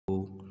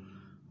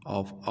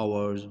of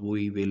ours,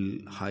 we will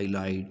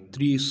highlight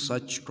three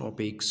such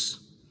topics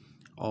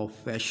of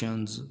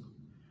fashions.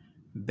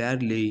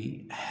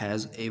 Barely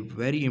has a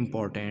very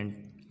important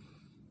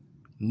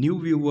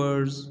new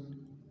viewers.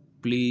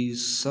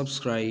 Please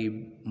subscribe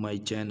my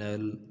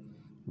channel.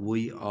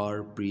 We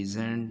are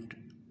present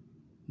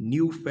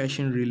new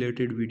fashion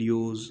related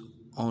videos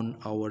on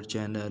our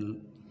channel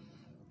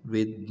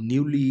with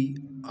newly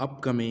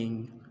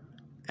upcoming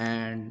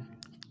and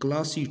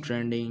classy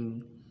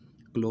trending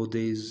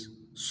clothes.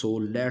 So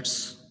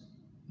let's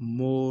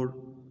more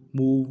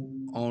move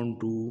on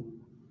to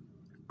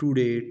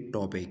today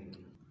topic.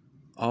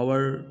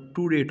 Our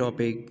today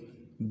topic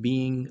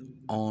being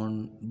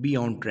on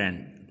beyond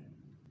trend.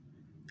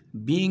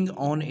 Being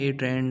on a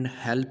trend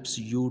helps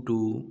you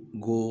to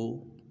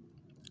go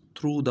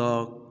through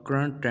the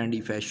current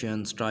trendy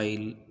fashion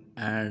style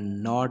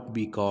and not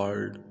be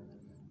called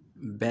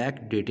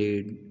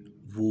backdated.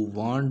 Who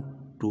want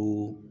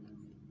to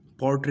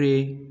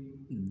portray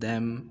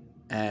them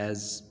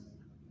as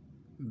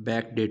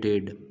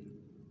backdated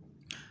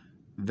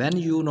when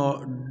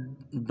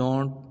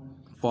don't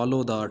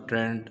follow the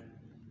trend.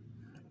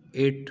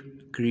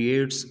 It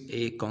creates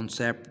a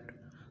concept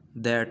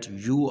that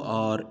you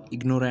are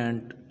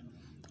ignorant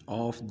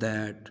of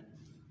that,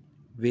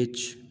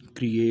 which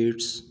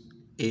creates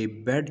a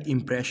bad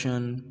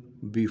impression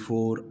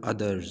before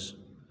others.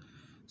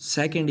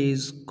 Second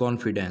is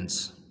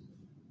confidence.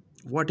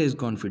 What is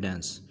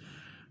confidence?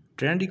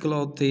 Trendy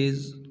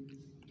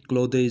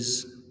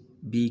clothes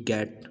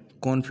beget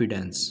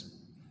confidence.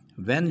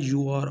 When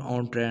you are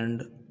on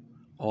trend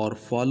or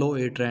follow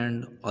a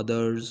trend,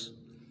 others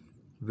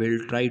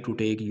will try to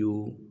take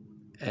you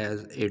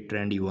as a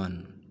trendy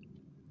one.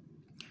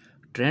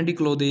 Trendy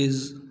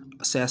clothes,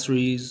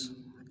 accessories,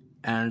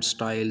 and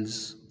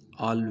styles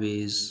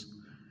always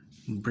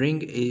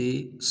bring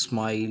a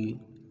smile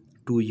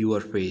to your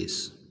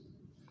face.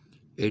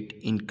 It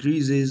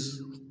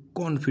increases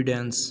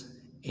confidence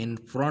in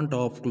front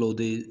of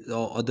clothes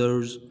or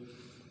others,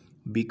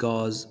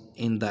 because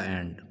in the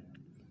end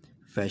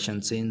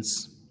fashion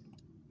sense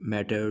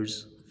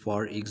matters.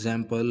 For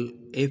example,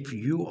 if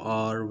you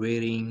are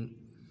wearing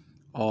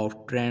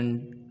of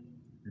trend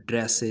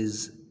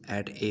dresses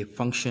at a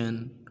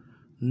function,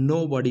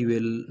 nobody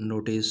will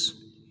notice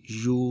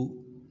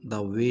you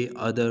the way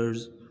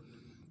others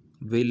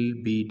will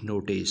be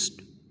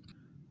noticed.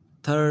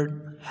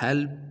 Third,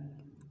 help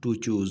to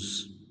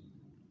choose.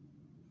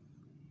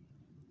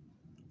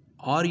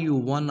 Are you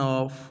one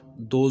of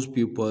those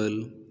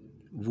people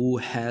who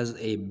has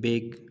a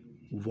big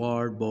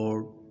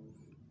wardrobe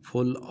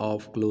full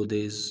of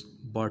clothes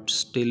but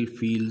still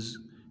feels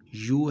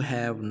you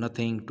have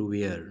nothing to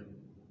wear?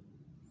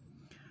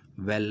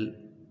 Well,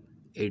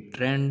 a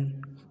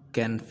trend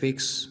can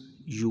fix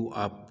you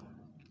up.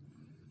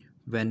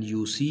 When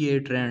you see a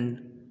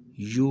trend,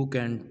 you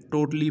can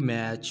totally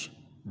match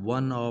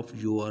one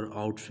of your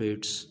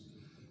outfits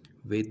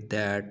with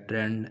that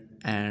trend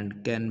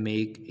and can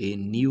make a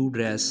new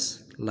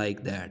dress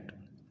like that.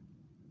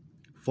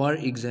 For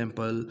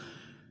example,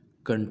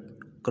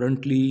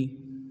 currently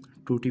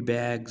tote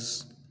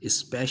bags,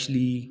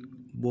 especially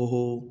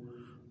boho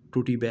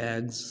tote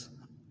bags,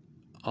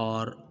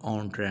 are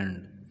on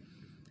trend.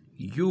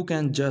 You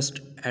can just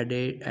add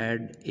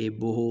a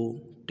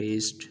boho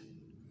taste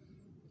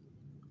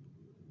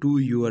to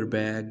your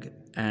bag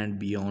and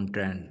be on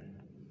trend.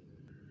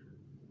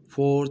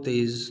 Fourth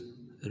is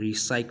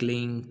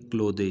recycling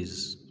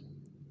clothes.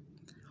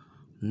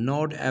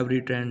 Not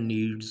every trend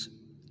needs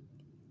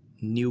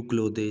new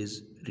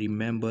clothes.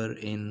 Remember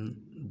in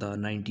the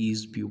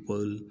 90s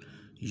people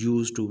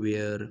used to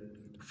wear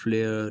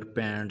flare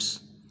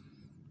pants,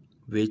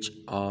 which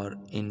are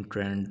in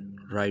trend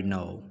right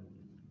now.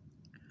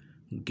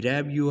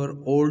 Grab your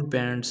old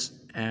pants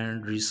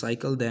and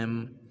recycle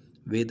them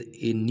with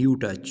a new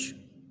touch,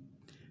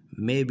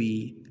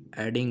 maybe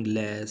adding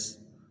lace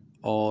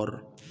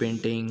or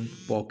painting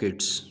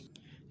pockets.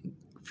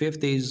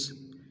 Fifth is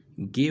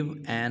give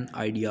an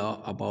idea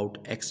about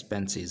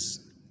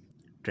expenses.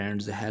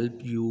 Trends help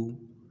you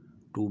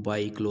to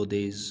buy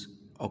clothes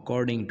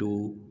according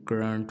to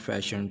current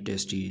fashion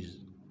tastes.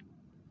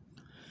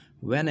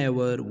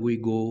 Whenever we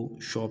go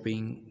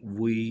shopping,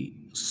 we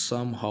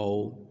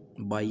somehow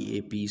buy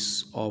a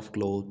piece of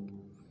cloth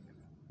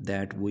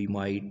that we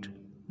might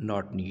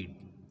not need.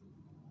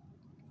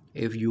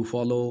 If you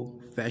follow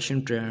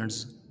fashion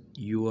trends,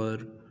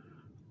 you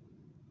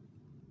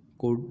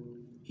could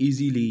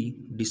easily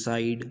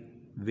decide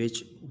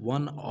which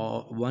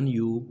one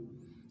you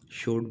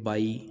should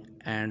buy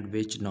and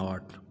which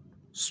not.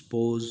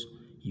 Suppose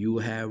you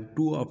have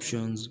two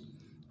options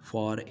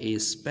for a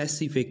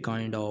specific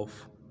kind of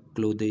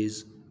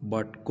clothes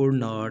but could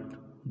not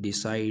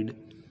decide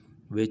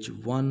which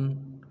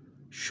one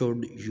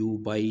should you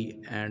buy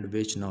and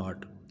which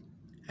not.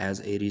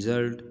 As a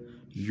result,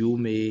 you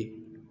may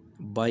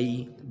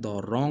buy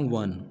the wrong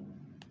one.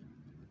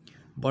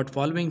 But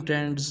following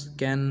trends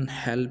can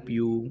help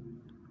you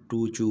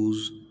to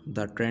choose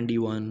the trendy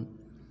one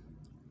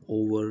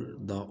over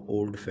the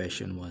old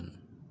fashioned one.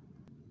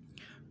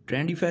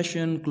 Trendy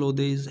fashion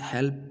clothes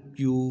help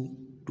you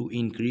to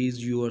increase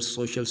your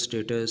social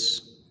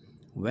status.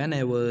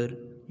 Whenever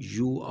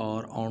you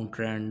are on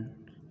trend,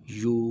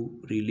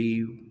 you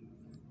reveal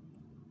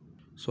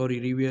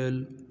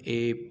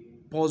a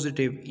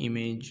positive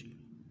image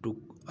to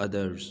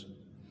others.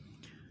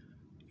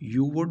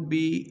 You would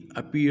be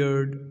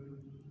appeared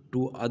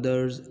to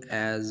others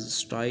as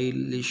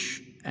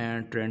stylish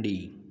and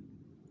trendy.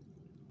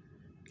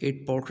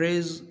 It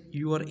portrays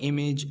your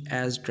image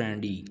as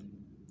trendy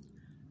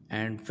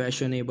and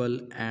fashionable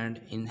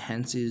and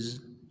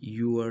enhances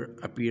your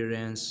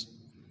appearance.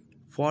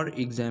 For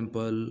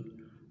example,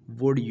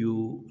 would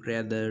you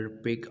rather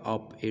pick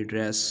up a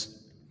dress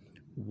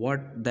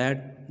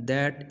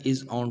that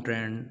is on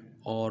trend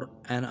or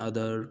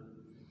another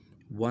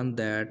one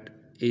that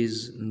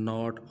is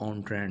not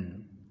on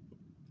trend?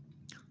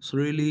 So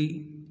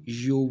really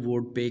you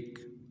would pick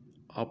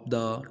up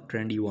the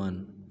trendy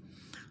one.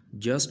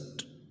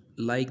 Just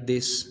like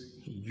this,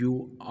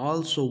 you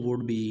also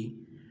would be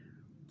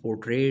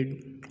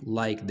portrayed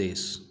like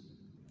this.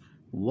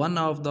 One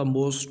of the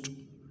most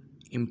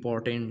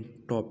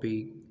important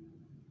topic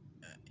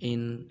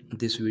in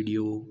this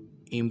video,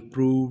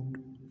 improved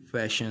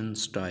fashion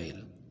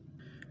style.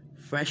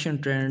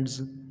 Fashion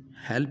trends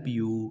help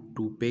you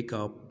to pick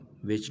up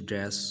which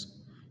dress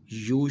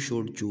you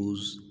should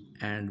choose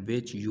and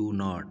which you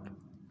not.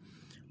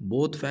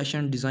 Both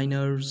fashion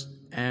designers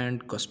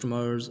and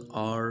customers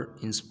are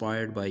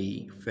inspired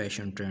by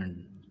fashion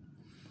trend.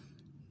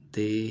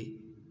 They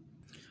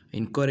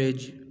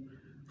encourage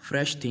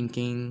fresh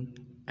thinking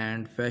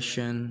and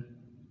fashion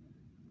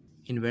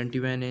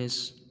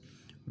inventiveness,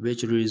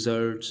 which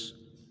results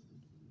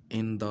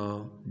in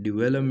the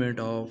development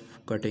of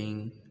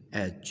cutting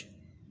edge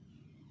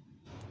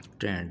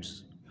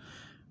trends.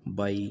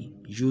 By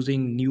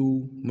using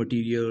new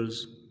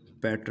materials,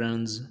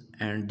 patterns,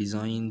 and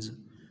designs,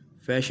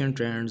 fashion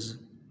trends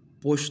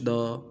push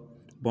the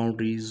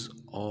boundaries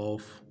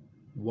of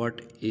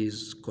what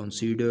is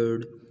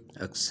considered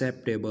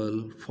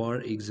acceptable.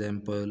 For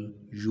example,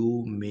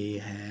 you may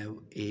have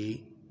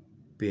a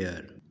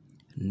pair.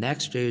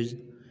 Next stage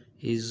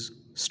is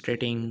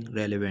staying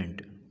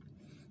relevant.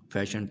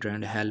 Fashion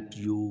trend helps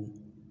you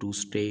to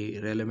stay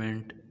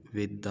relevant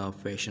with the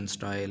fashion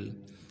style.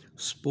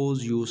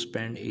 Suppose you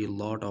spend a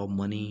lot of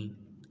money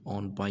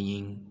on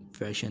buying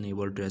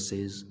fashionable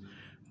dresses,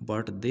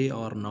 but they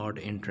are not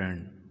in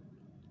trend.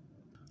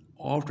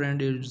 Off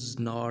trend is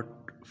not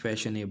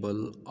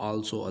fashionable,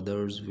 also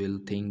others will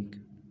think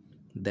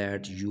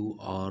that you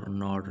are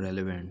not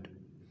relevant.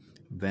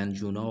 When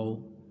you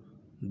know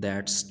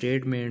that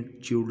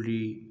statement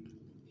jewelry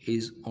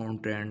is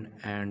on trend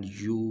and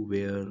you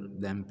wear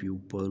them,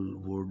 people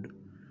would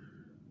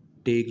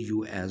take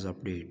you as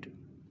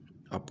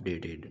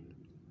updated.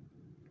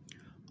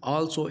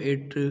 Also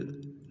it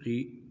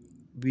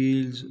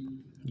reveals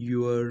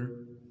your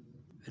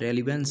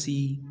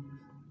relevancy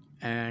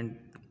and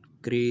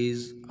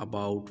craze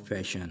about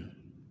fashion.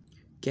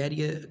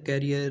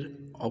 Career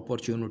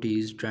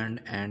opportunities,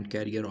 trend and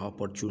career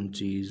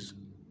opportunities.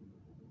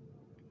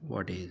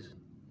 What is?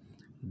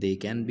 They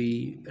can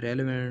be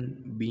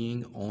relevant.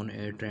 Being on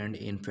a trend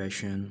in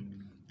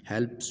fashion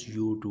helps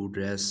you to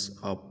dress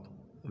up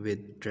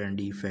with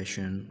trendy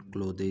fashion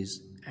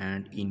clothes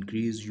and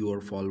increase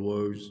your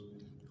followers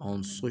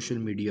on social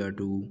media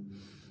too,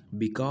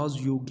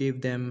 because you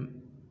give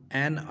them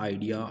an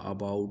idea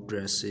about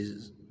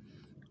dresses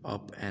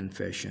up and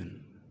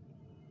fashion.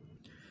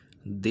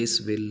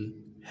 This will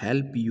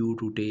help you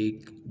to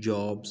take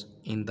jobs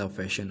in the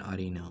fashion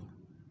arena.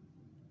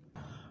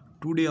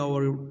 Today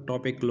our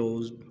topic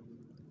closed.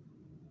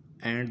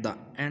 At the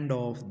end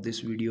of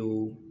this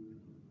video,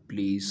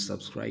 please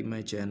subscribe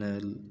my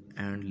channel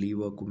and leave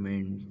a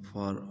comment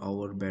for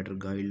our better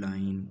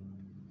guideline,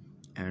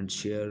 and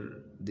share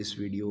this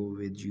video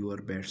with your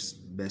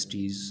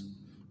besties.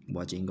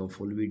 Watching a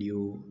full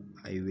video,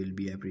 I will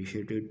be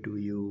appreciated to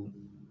you.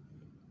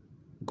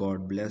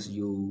 God bless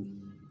you.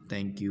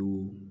 Thank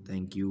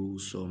you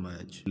so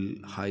much. We'll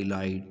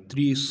highlight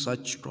three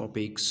such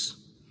topics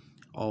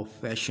of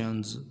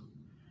fashions.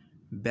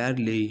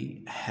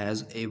 Barely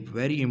has a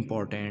very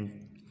important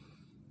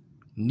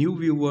new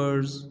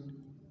viewers.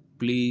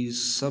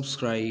 Please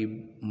subscribe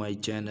my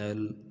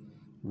channel.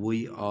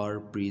 We are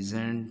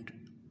present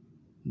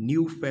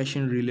new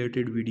fashion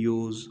related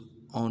videos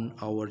on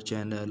our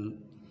channel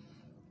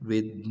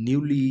with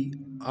newly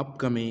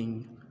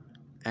upcoming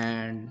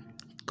and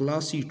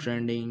classy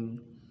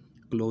trending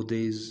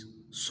clothes.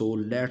 So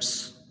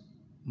let's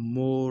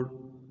more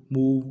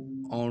move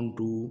on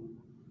to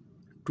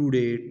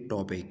today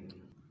topic.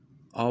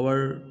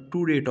 Our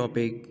today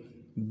topic,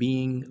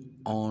 be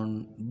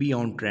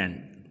on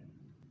trend.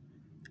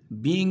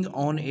 Being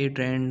on a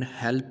trend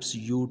helps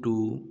you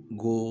to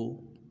go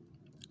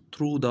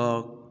through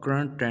the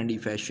current trendy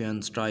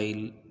fashion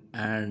style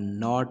and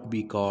not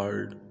be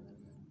called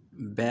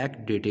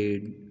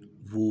backdated.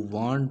 Who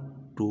want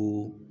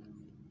to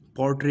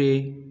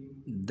portray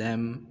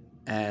them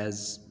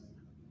as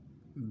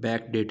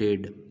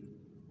backdated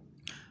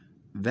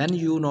when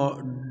you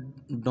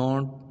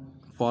don't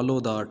follow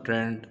the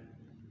trend.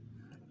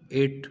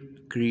 It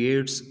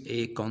creates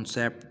a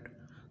concept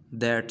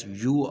that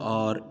you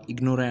are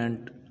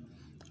ignorant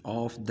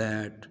of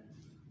that,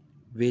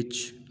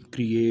 which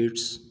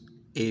creates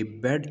a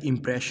bad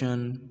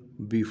impression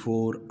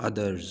before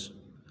others.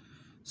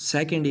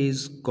 Second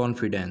is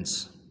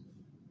confidence.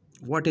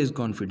 What is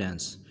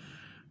confidence?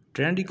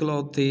 Trendy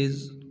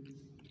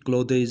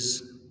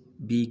clothes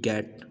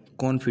beget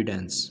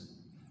confidence.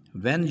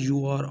 When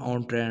you are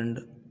on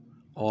trend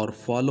or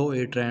follow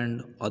a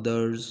trend,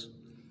 others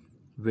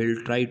will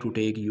try to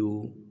take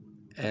you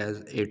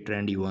as a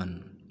trendy one.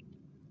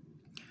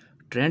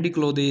 Trendy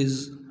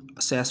clothes,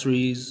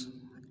 accessories,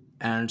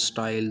 and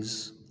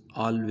styles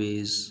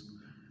always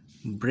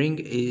bring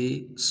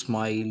a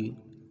smile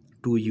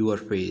to your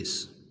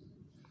face.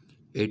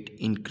 It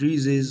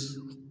increases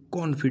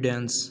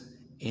confidence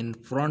in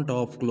front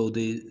of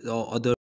clothes or other.